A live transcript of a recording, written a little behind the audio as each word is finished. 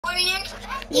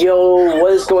Yo,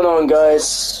 what is going on,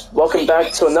 guys? Welcome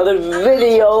back to another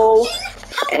video.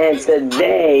 And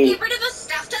today,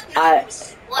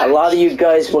 a lot of you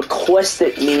guys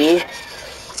requested me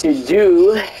to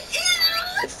do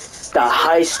the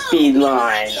high-speed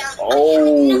line.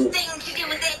 Oh,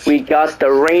 we got the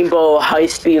rainbow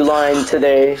high-speed line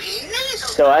today.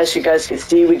 So as you guys can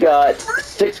see, we got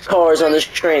 6 cars on this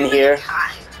train here.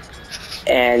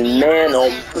 And man,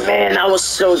 oh man, I was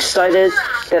so excited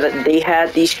that they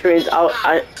had these trains out.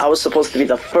 I was supposed to be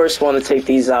the first one to take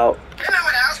these out.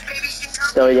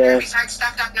 So yeah.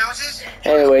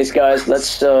 Anyways, guys,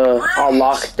 let's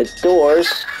unlock the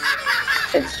doors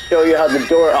and show you how the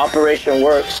door operation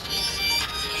works.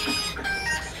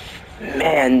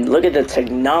 Man, look at the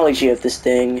technology of this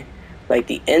thing. Like,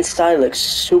 the inside looks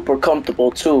super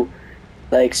comfortable too.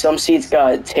 Like, some seats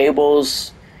got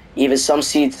tables. Even some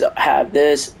seats have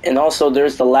this, and also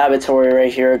there's the lavatory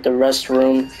right here, the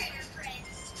restroom.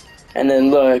 And then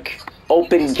look,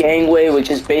 open gangway, which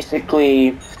is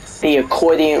basically the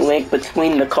accordion link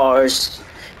between the cars.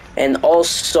 And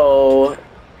also,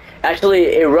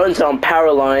 actually it runs on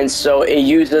power lines, so it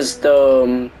uses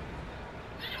the,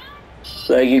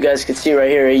 like you guys can see right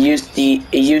here, it uses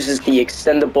the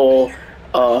extendable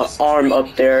arm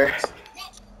up there.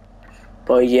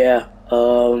 But yeah,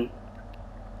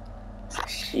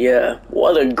 yeah,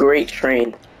 what a great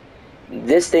train.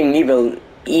 This thing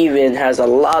even has a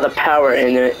lot of power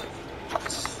in it.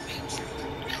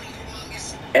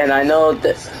 And I know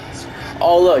that,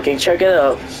 oh look, and check it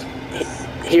out.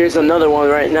 Here's another one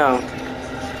right now.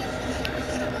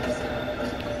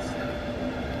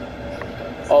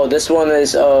 Oh, this one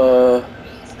is, oh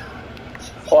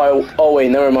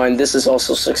wait, never mind, this is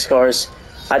also 6 cars.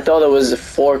 I thought it was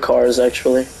 4 cars,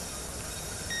 actually.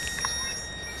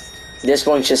 This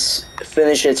one just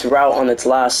finished its route on its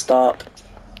last stop.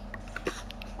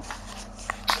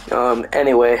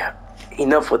 Anyway,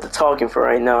 enough with the talking for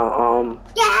right now.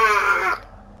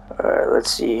 Alright, let's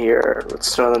see here.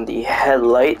 Let's turn on the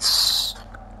headlights.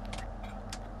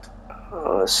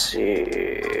 Let's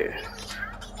see.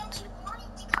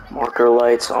 Marker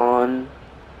lights on.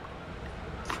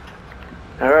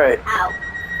 Alright.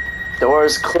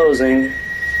 Doors closing.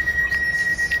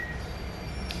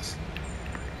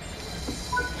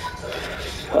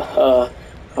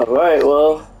 Alright,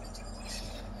 well,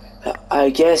 I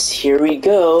guess here we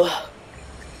go.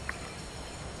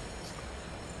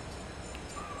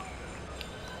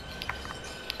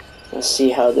 Let's see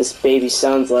how this baby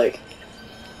sounds like.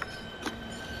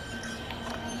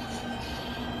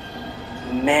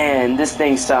 Man, this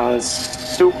thing sounds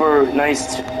super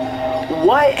nice.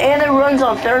 What? And it runs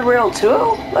on third rail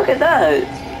too? Look at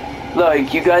that.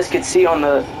 Look, you guys can see on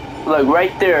the, look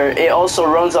right there, it also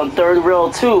runs on third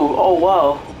rail too. Oh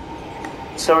wow.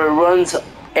 So it runs,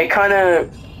 it kind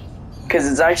of, because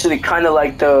it's actually kind of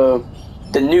like the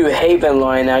New Haven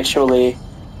line actually.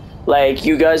 Like,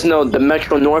 you guys know the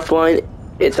Metro North line,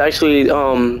 it's actually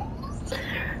the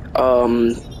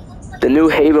New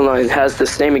Haven line has the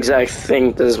same exact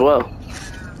thing as well.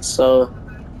 So,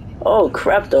 oh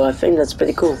crap though, I think that's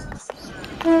pretty cool.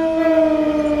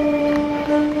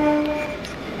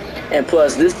 And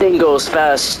plus, this thing goes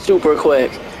fast super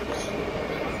quick.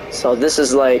 So this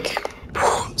is like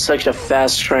such a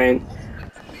fast train.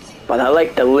 But I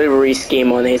like the livery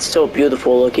scheme on it. It's so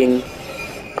beautiful looking.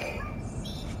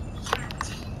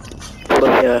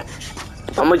 But yeah,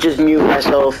 I'm gonna just mute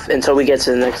myself until we get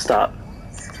to the next stop.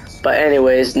 But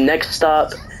anyways, next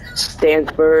stop,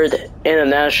 Stanford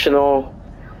International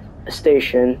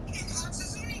Station.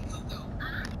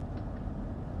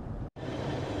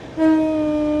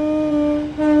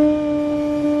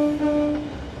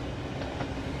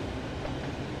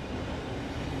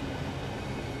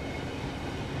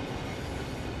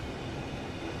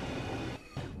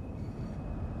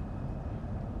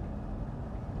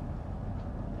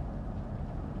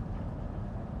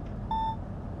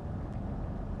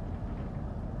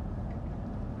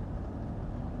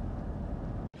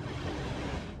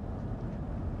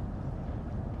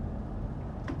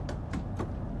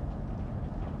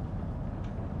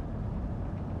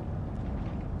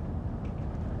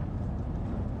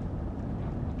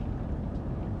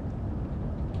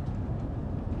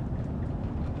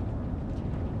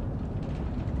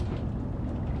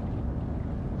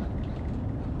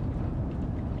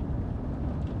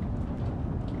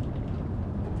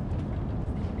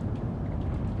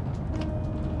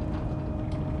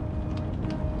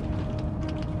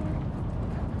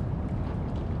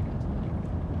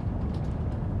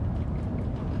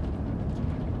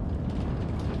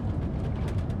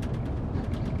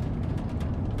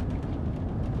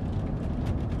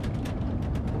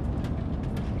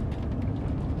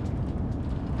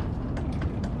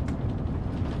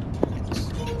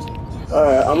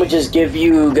 Alright, I'm gonna just give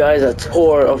you guys a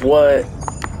tour of what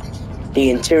the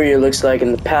interior looks like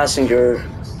in the passenger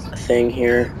thing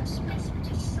here.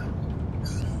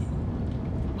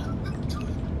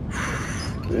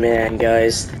 Man,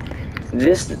 guys,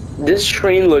 this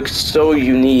train looks so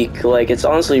unique. Like, it's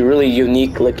honestly really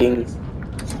unique looking.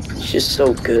 It's just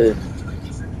so good.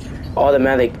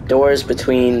 Automatic doors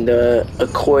between the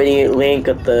accordion link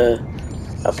of the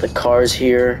cars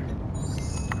here.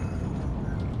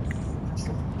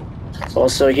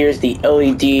 Also, here's the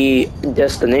LED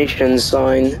destination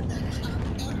sign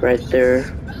right there.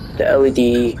 The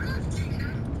LED.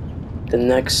 The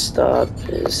next stop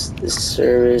is the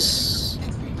service.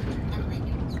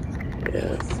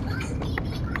 Yeah.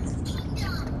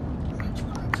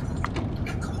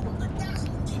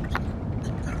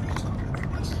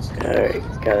 Alright,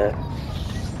 got it.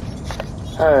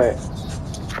 Alright.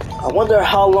 I wonder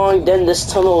how long then this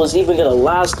tunnel is even gonna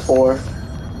last for.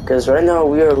 Because right now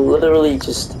we are literally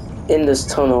just in this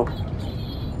tunnel.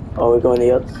 Oh, we're going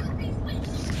the other.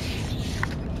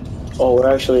 Oh, we're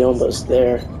actually almost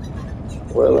there.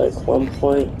 We're like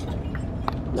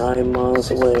 1.9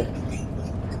 miles away.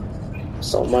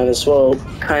 So might as well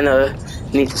kind of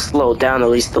need to slow down at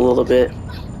least a little bit.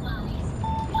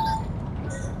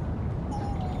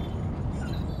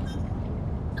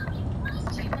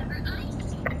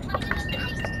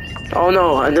 Oh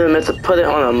no, I didn't meant to put it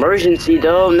on emergency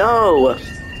though, no!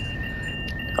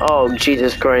 Oh,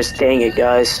 Jesus Christ, dang it,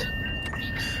 guys.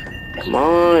 Come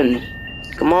on.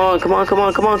 Come on, come on, come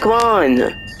on, come on, come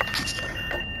on!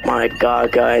 My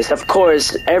God, guys, of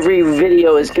course, every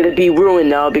video is gonna be ruined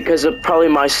now because of probably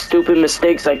my stupid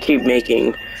mistakes I keep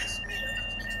making.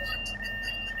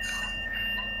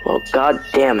 Well, God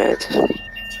damn it.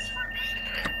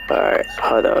 Alright,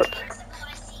 hold up.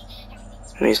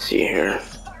 Let me see here.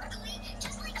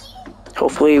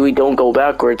 Hopefully we don't go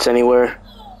backwards anywhere.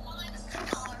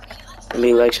 Let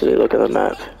me actually look at the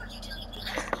map.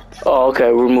 Oh,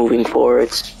 okay, we're moving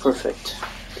forwards. Perfect.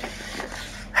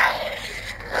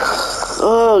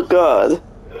 Oh, God.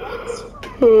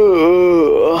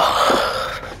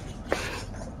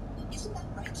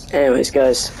 Anyways,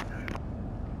 guys.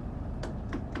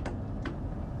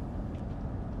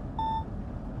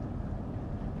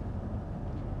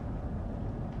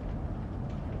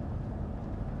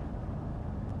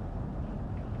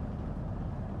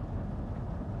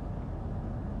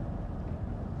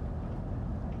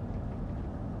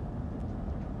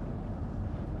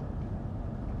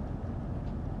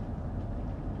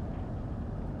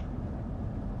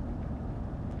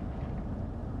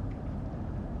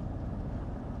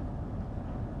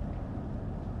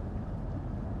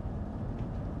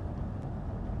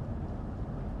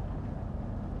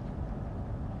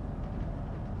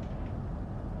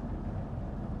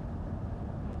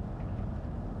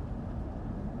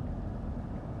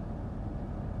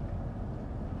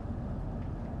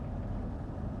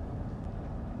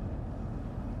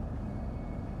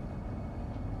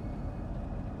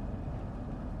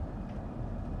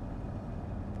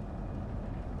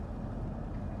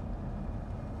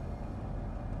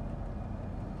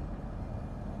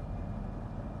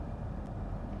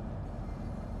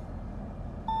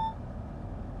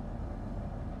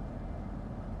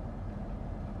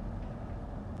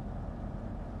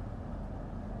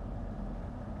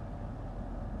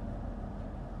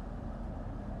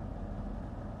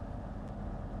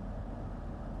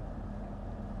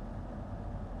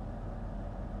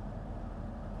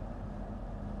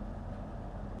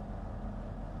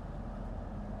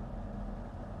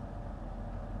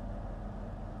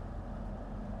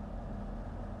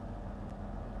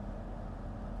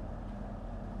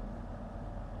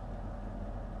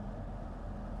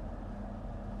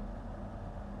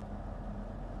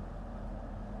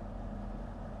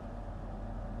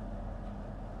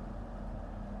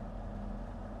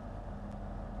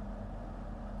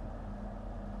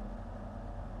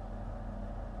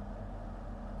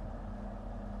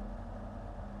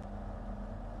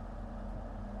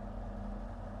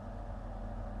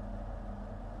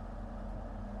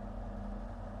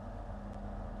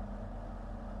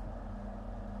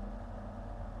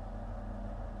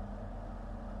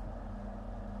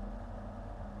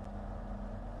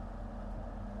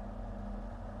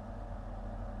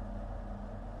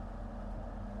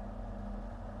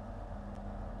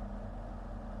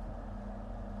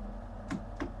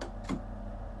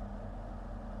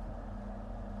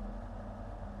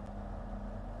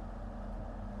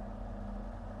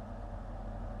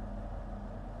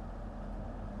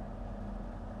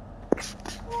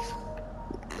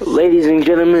 Ladies and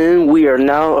gentlemen, we are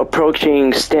now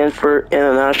approaching Stanford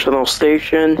International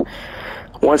Station.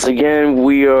 Once again,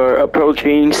 we are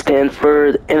approaching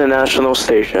Stanford International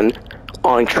Station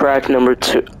on track number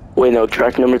 2. Wait, no,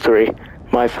 track number 3.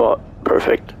 My fault.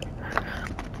 Perfect.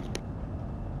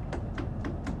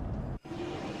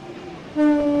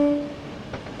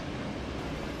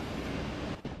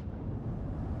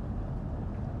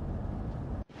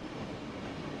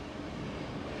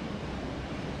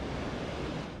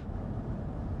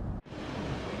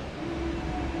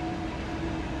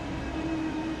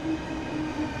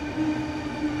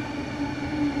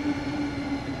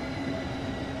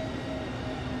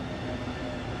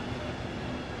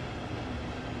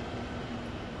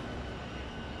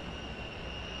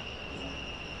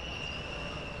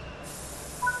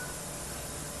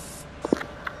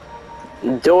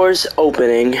 Doors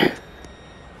opening.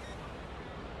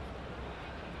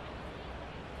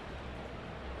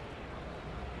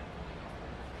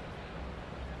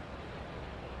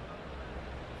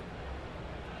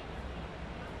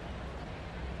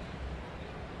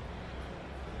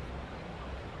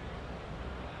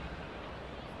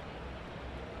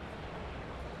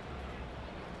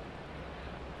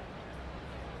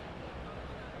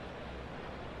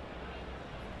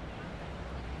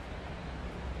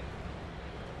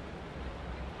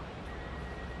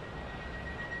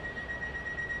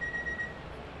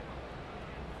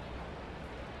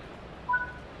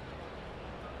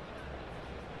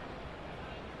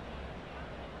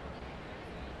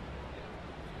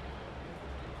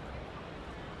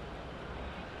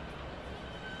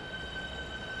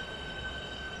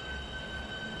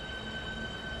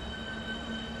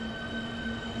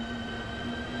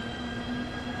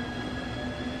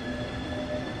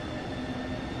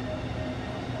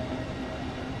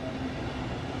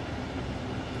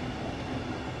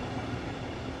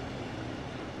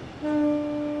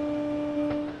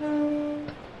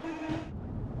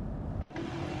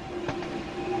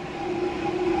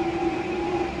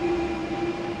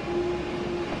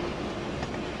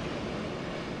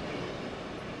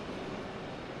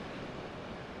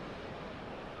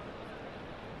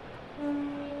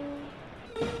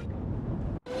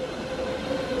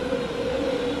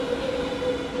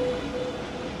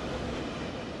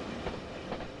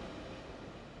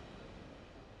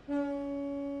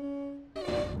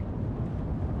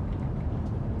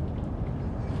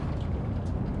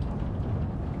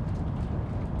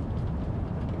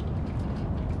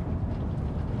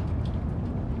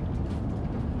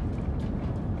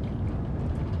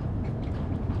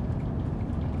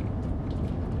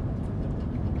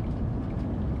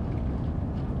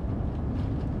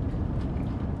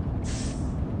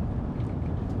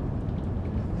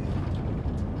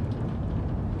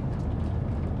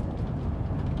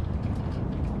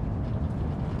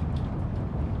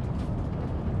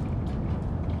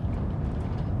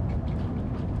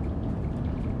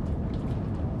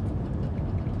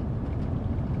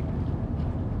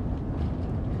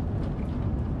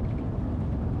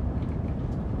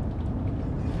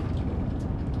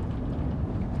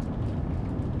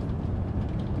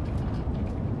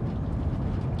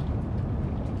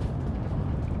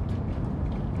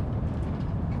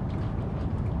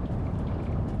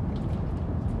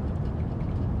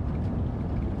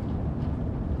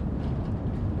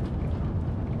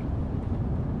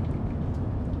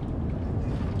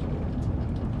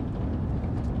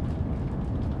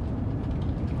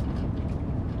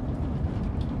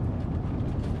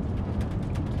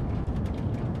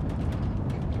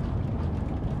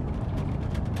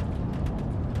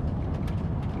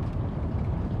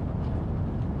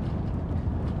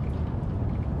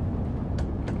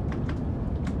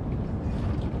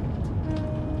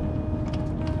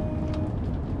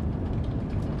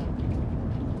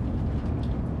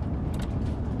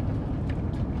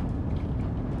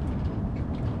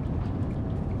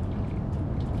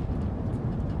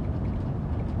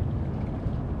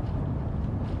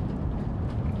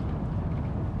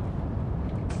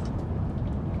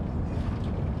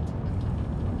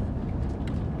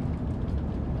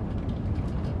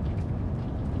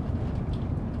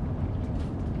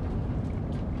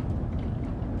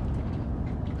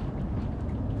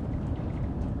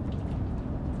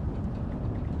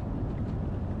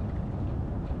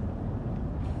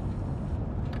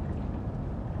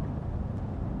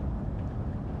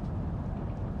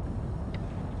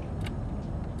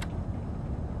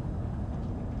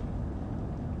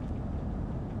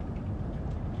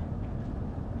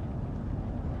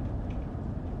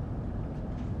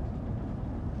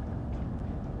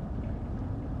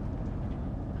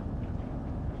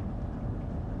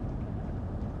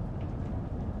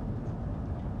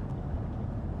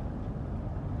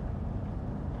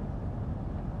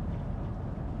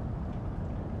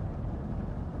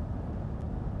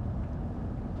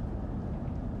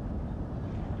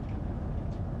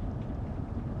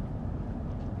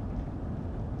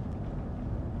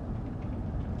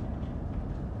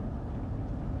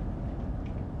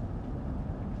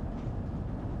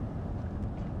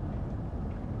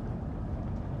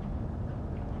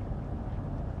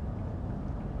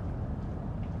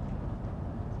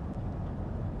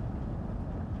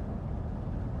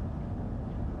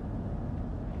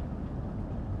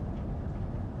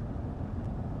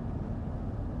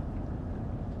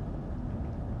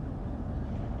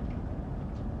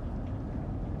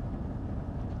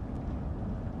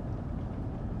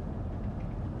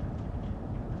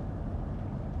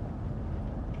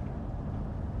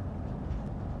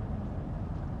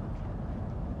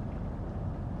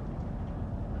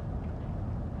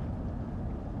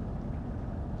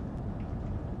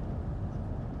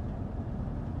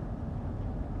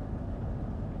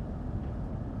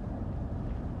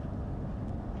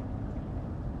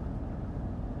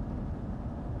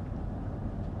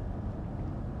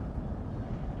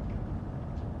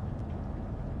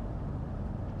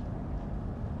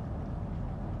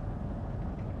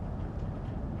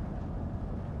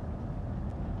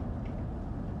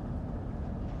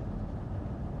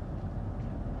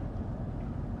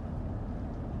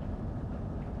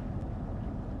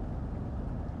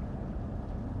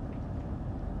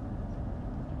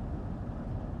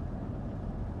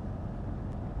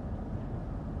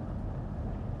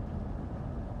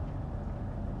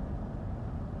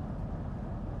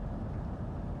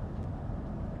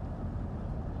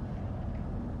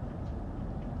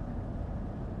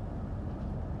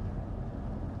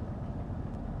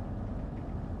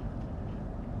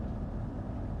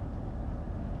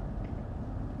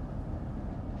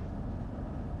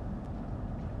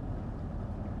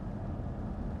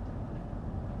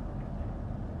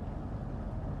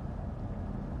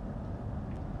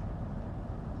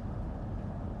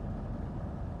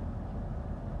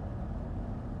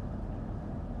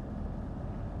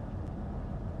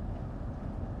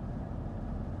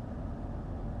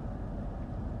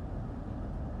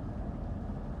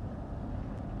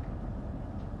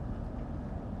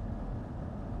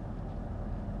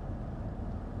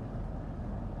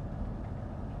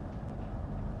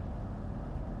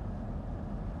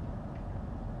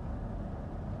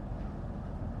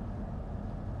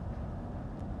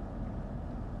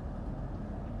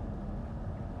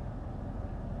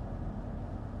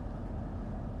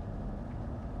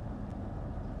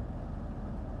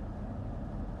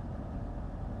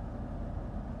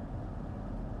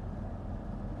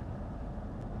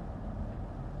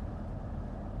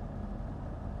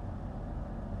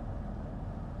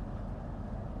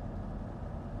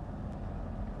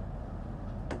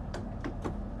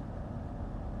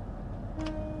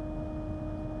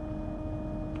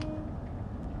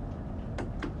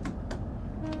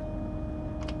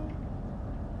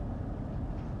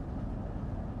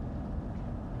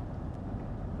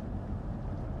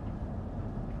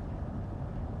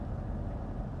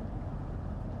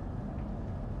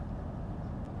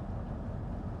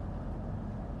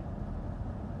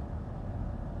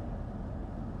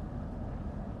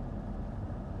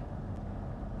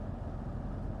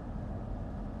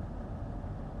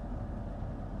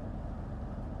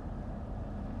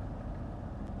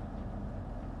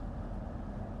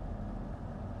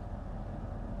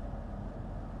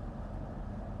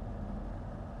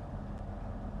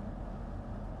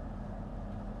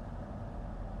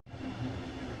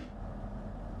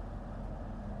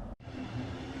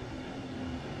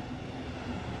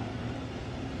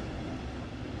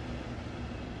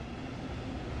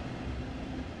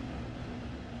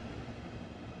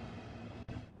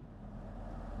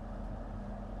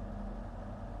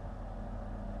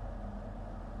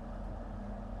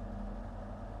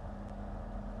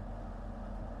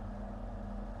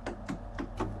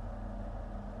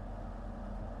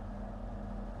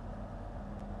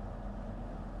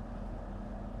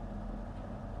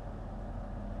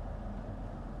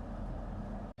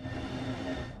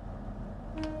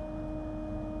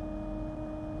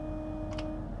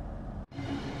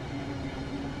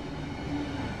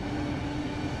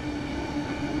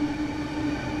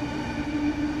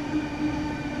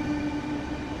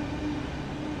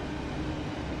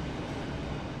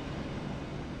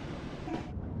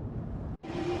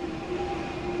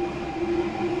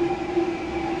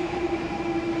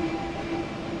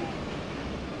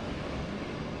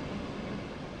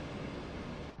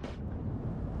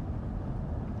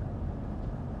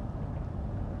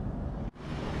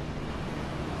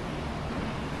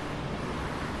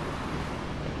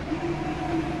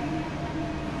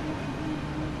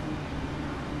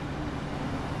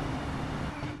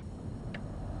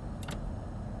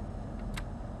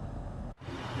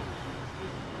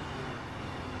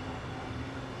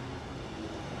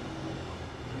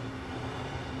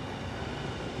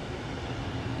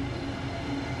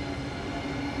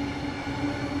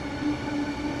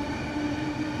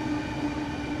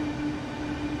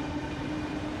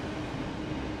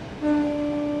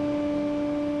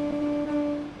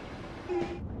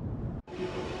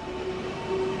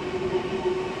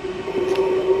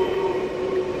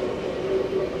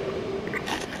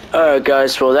 Alright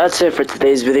guys, well that's it for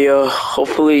today's video.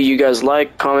 Hopefully you guys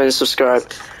like, comment, and subscribe.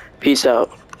 Peace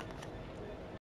out.